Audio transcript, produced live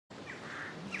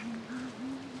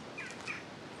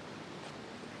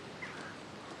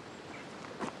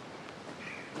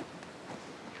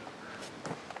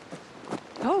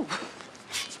Oh.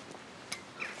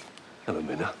 Hello,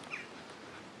 Meena.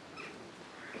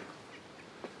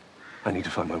 I need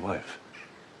to find my wife.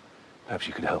 Perhaps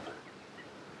you could help.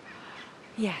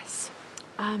 Yes.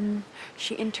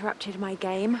 She interrupted my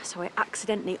game, so I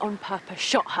accidentally, on purpose,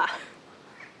 shot her.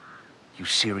 You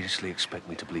seriously expect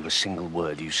me to believe a single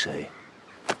word you say?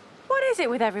 What is it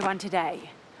with everyone today?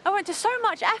 I went to so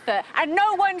much effort, and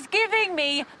no one's giving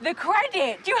me the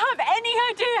credit. Do you have any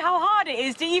idea how hard it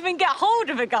is to even get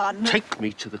hold of a gun? Take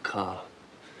me to the car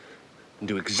and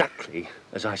do exactly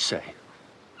as I say.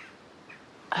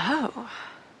 Oh.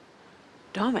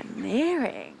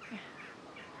 Domineering.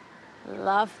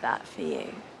 Love that for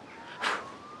you.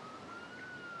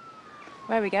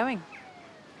 Where are we going?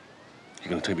 You're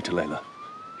going to take me to Layla.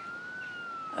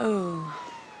 Oh.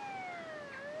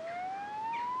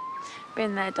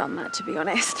 Been there, done that, to be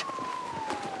honest.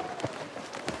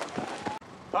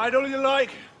 Hide all you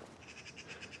like.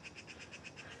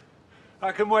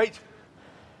 I can wait.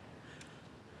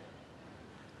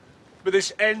 But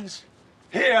this ends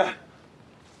here.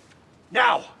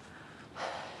 Now.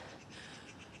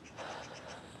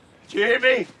 Do you hear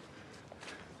me?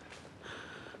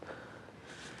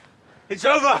 It's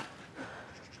over.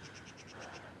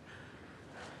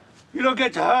 You don't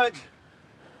get to hurt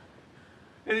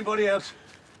anybody else.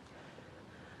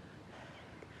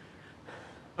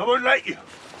 I won't let you.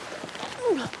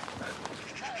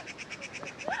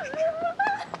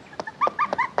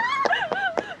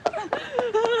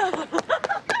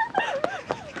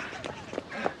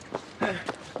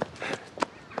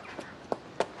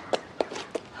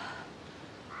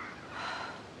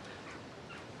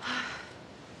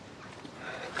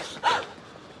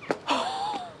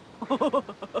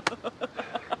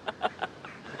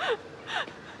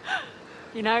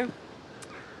 You know,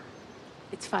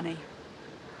 it's funny.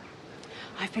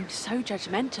 I've been so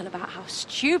judgmental about how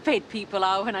stupid people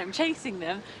are when I'm chasing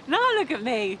them. Now look at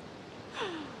me.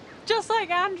 Just like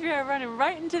Andrea running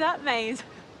right into that maze.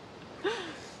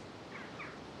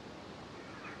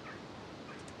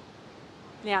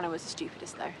 Liana was the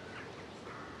stupidest, though.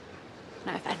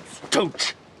 No offense.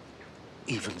 Don't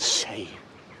even say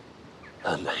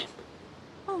her name.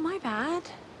 Oh, my bad.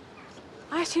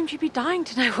 I assumed you'd be dying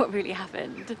to know what really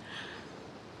happened.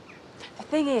 The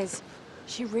thing is,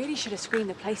 she really should have screamed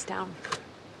the place down.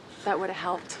 That would have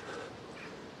helped.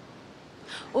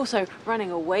 Also,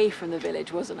 running away from the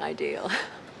village wasn't ideal.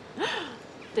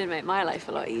 Did make my life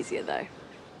a lot easier, though.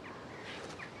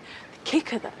 The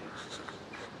kicker, though,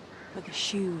 were the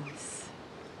shoes.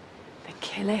 The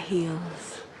killer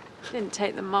heels. Didn't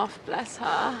take them off, bless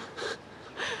her.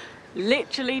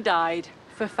 Literally died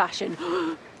for fashion.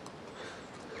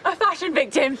 A fashion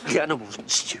victim! Liana wasn't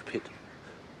stupid.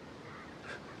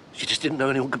 She just didn't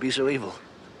know anyone could be so evil.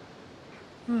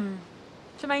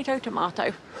 Tomato,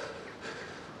 tomato.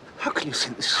 How can you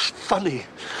think this is funny?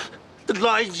 The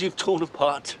lives you've torn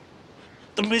apart.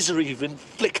 The misery you've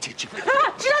inflicted. She's at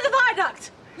the viaduct!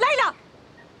 Layla!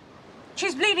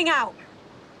 She's bleeding out.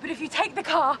 But if you take the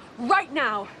car right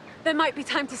now, there might be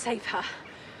time to save her.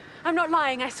 I'm not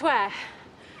lying, I swear.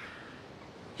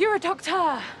 You're a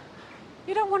doctor.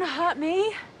 You don't want to hurt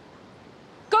me.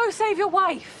 Go save your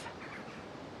wife.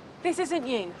 This isn't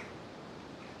you.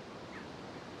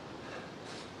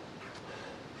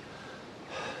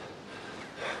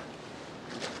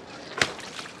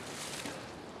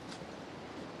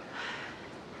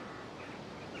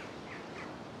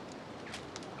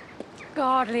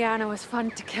 God, Liana was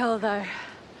fun to kill, though.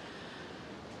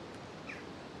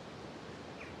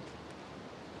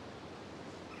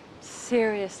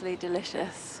 Seriously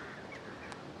delicious.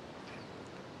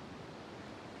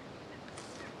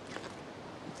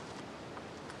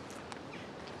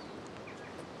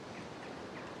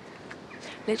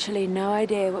 Literally no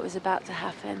idea what was about to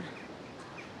happen.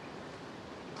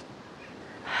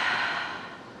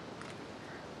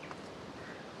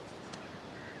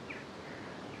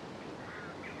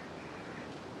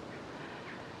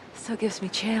 Still gives me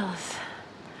chills.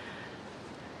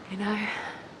 You know?